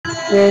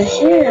We're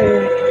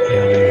here.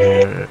 Yeah,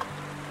 we're here.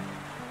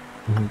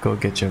 Go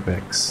get your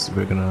bags.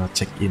 We're gonna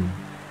check in.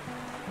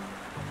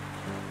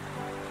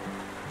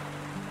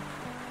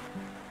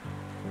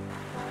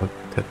 Look,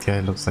 that guy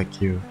looks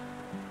like you.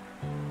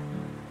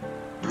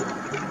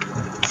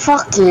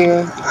 Fuck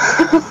you.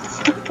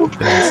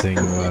 Dancing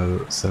while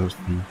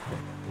selfie.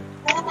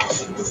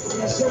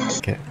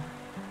 Okay,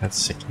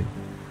 let's check in.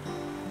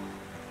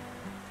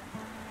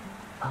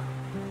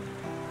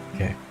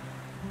 Okay.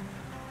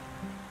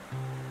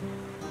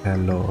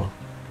 Hello.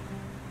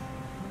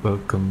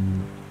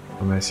 Welcome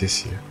to my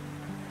sister.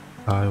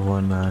 I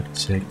wanna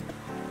check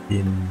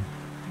in.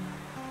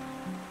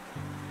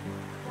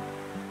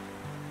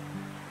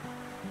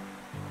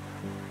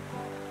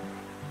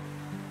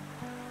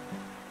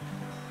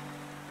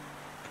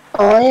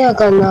 Oh, you're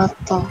gonna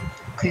talk.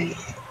 Okay.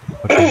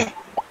 Okay,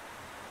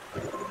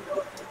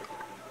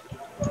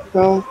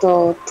 Round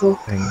two.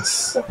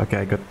 thanks. Okay,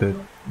 I got the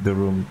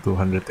room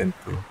 202.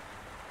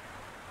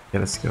 Okay,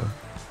 let's go.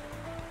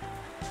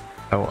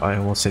 Oh, I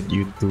almost said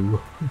you too.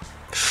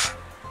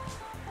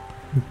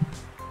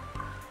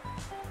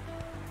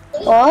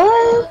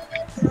 What?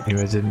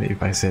 Imagine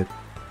if I said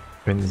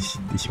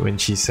when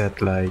she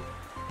said like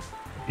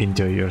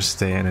enjoy your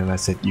stay and then I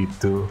said you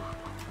too.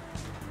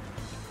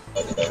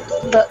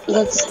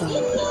 That's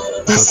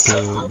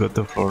dumb. Go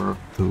to floor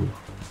 2.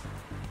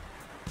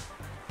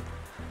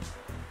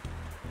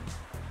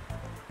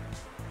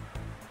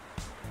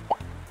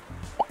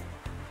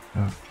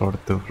 Floor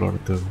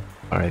 2.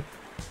 Alright.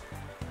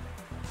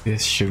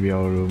 This should be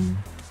our room.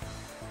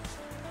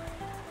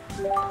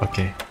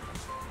 Okay.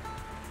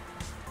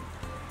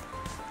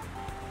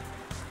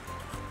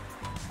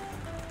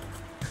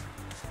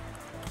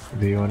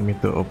 Do you want me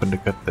to open the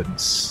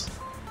curtains?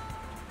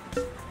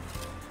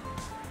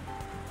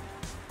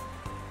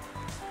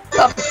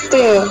 Up to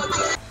you.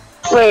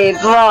 Wait,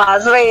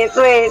 Ross, wait.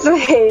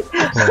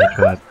 Oh my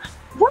god.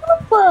 What the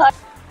fuck?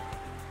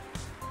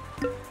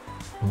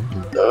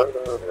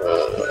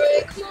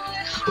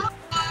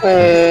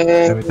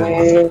 Let me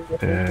tell you.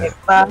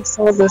 I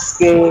saw this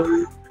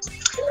game.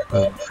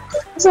 Oh,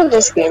 I saw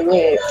this game,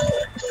 wait.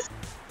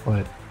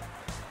 what?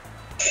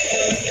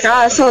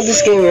 I saw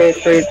this game, wait.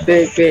 Let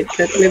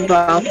me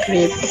back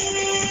it.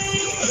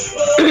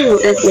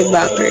 Let me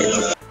back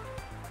it.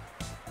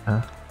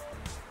 Huh?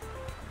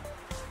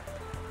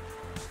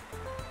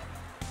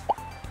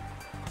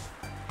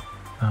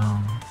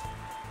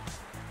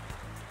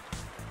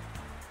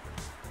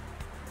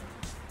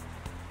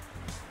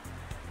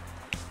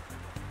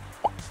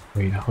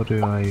 Wait, how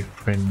do I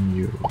friend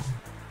you?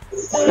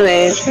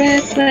 Wait.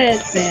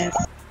 Wait,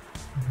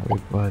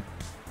 what?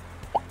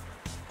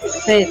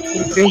 Wait.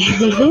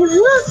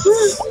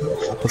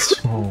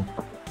 What's wrong?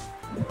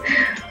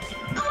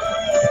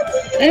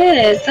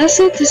 Wait, I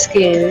saw this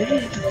game.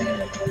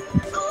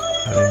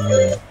 I don't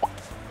mean.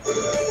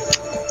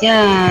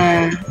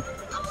 Yeah.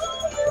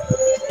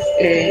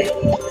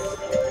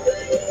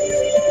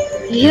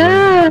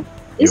 Yeah.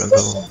 Is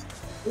this?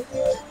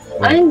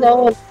 I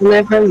know.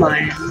 Never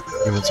mind.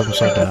 You want some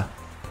soda?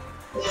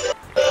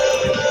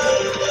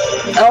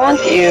 I want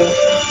you.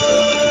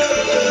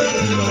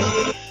 No.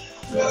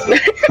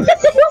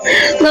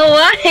 No,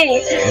 why?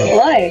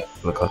 Why?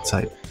 Look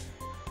outside.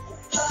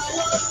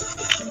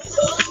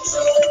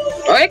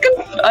 I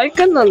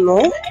can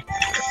know.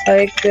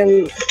 I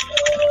can.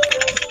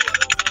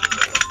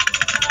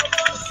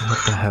 What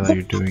the hell are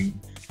you doing?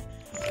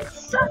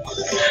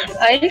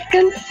 I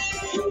can,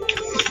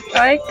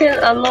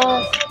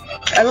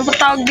 ano ba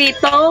tawag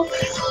dito?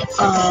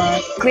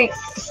 Click.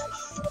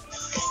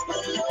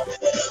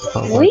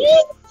 How Wait.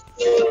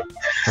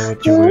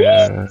 would you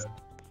wear?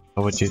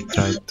 How would you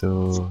try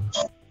to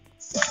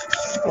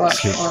What?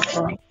 sleep?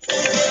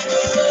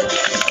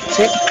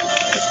 Check.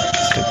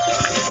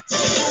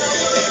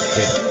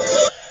 Wait.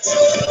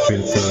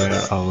 We'll to wear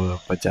our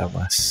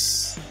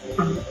pajamas.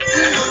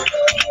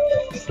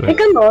 Ay,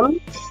 ganon.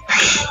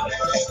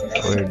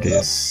 Wear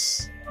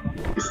this.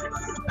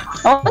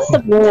 I want the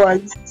blue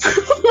one.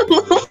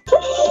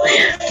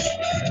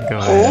 Go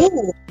ahead.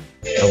 Oh.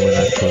 I'm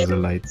gonna close the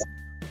light.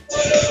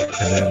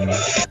 And then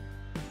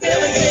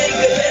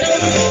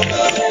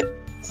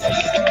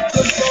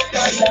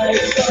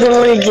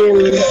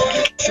Religion.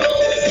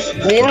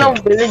 Do you know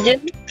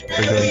religion?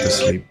 we're going to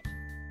sleep.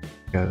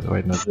 Yeah,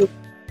 why not?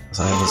 Because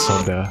I have a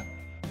soda.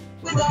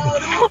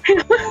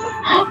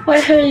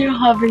 Why are you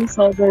having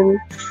soda,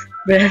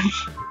 Ben?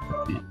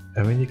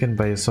 I mean, you can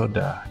buy a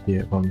soda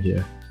here from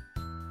here.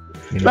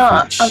 In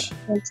No, the fridge.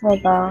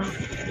 soda.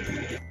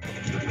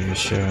 Are you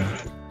sure?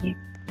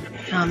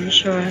 I'm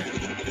sure.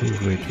 Ooh,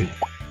 wait.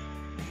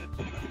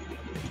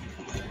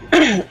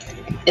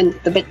 In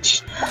the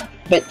bitch.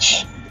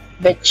 Which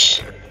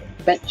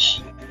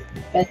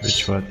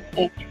one?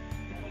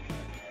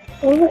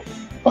 Oh.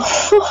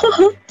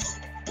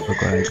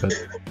 Look what I got.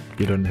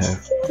 You don't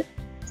have.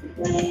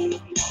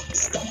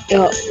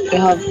 You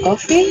have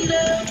coffee?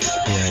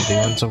 Yeah, do you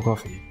want some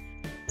coffee?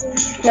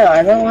 No,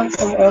 I don't want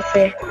some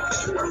coffee.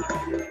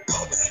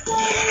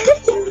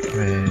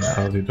 Man, I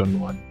really don't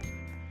want.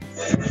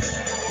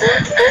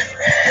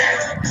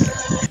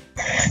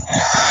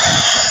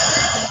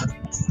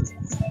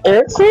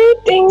 You're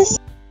creating.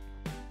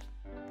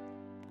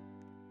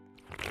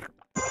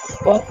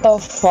 What the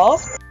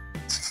fuck?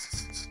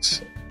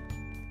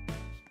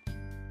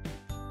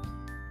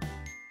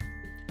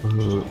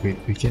 Oh, wait,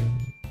 we can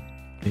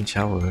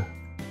shower.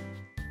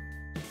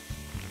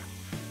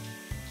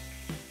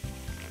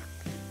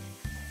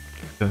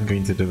 Don't go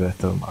into the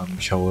bathroom, I'm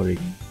showering.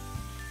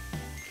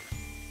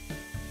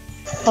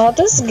 Oh,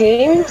 this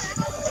game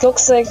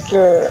looks like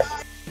you're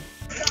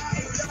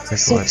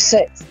It's like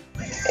sick.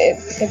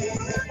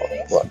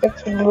 what?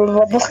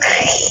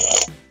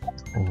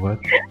 What?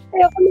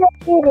 Ayoko na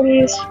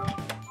English.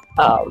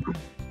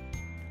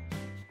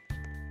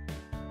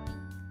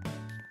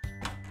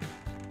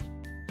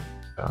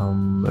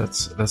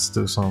 Let's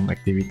do some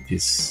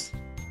activities.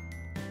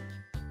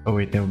 Oh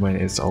wait, never mind,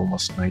 it's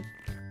almost night.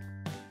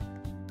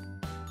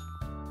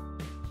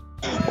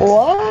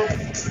 What?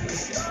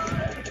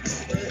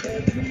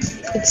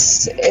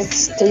 It's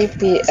 3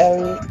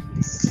 p.m.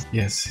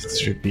 Yes,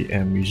 it's 3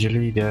 p.m.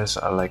 Usually there's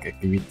like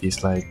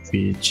activities like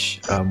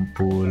beach,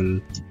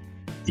 pool,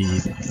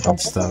 eat and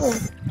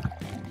stuff.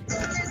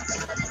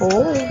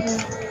 Oh.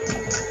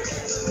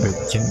 Wait,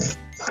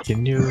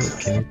 can you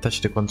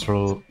touch the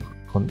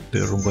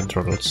the room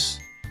controls?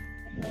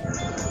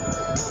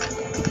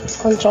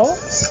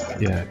 Controls?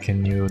 Yeah,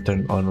 can you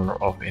turn on or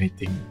off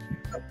anything?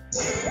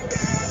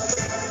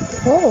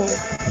 Oh.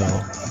 No.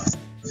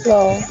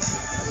 No.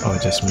 Oh,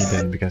 just me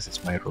then because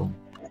it's my room.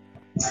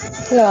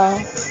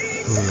 Yeah.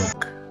 Oh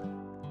look,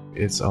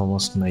 it's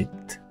almost night.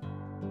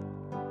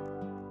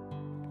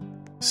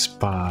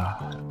 Spa.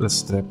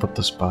 Let's teleport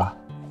to spa.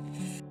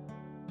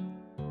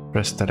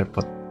 Press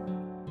teleport.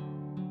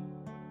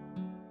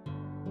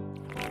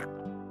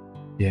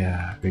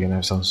 Yeah, we can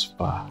have some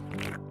spa.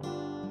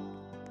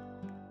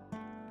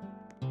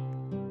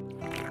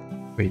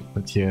 Wait,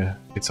 not here.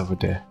 It's over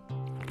there.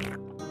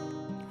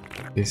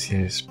 This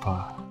here is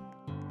spa.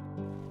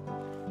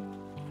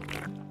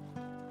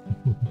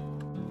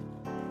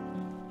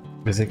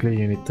 Basically,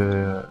 you need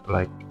to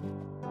like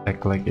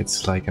act like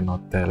it's like an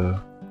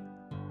hotel.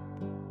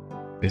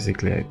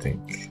 Basically, I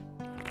think.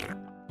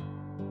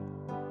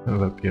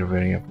 Look, you're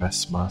wearing a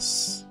face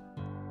mask.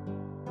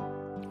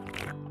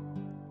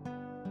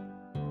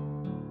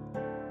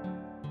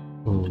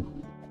 Ooh.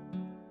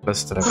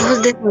 Let's try.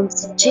 Oh,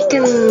 there's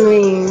chicken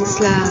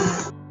wings lah.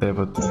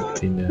 Teleport to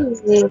dinner.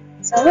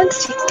 I want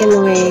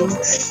chicken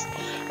wings.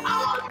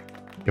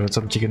 You want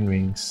some chicken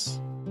wings?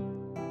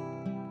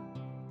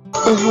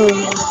 Mm-hmm.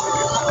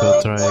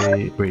 Go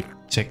try. Wait,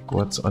 check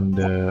what's on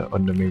the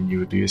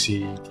menu. Do you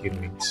see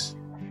chicken wings?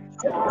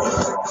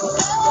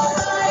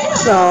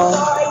 No.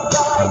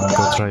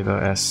 Go try the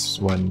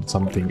S1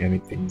 something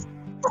anything.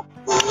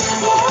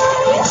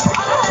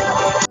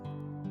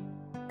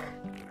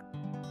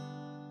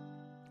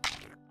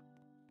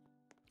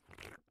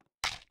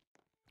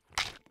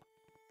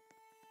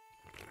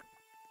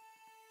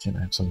 Can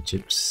I have some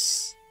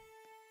chips?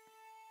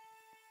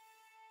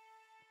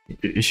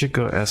 You should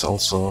go S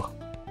also.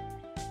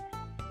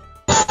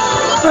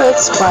 Oh,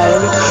 it's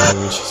fine.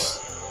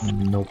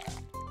 Nope.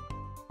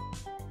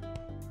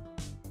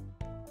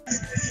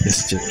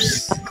 Just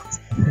chips.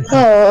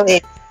 Oh,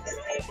 wait.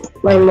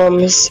 My mom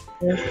is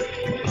here.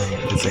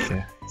 Oh, it's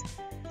okay.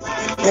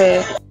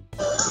 Wait.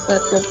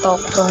 Let me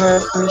talk to her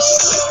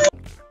first.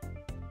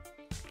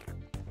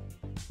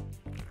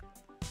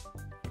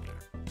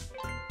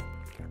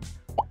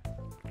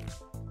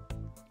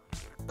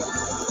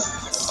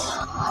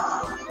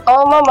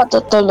 Oh, mama,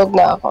 tutulog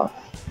na ako.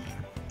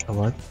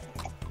 What?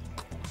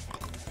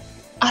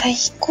 Aray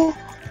ko.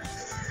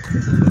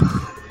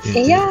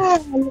 Yeah,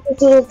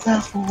 matutulog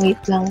na ako.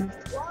 Wait lang.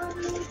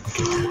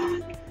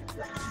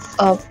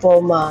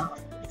 Opo, ma.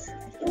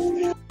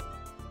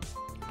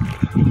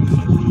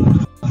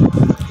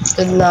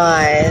 Good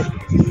night.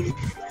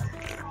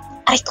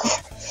 Aray ko.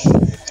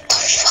 What the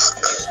fuck?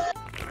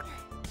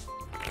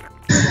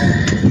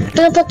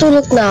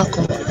 Pinapatulog na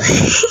ako.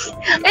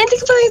 Ay, hindi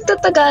ko pa ito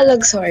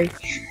Tagalog, sorry.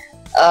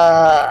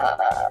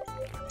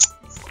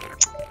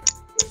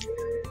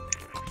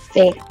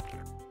 Wait.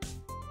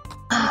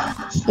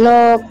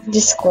 No,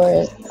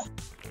 Discord.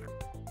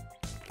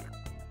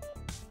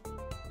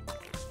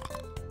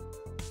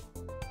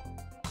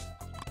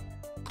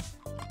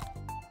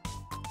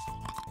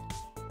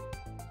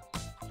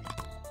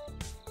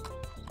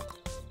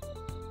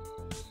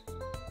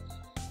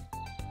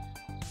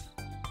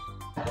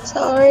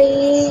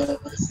 Sorry.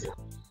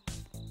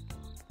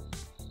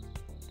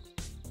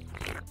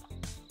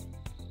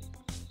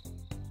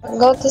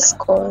 Go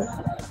Discord.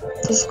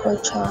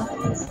 Discord chat.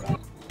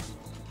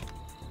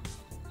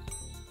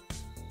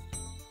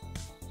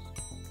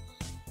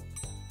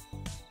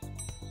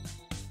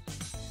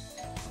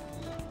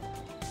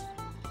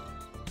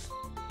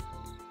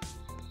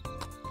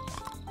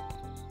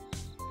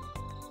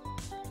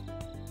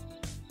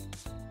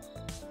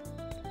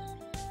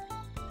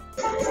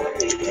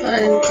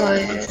 I'm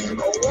tired.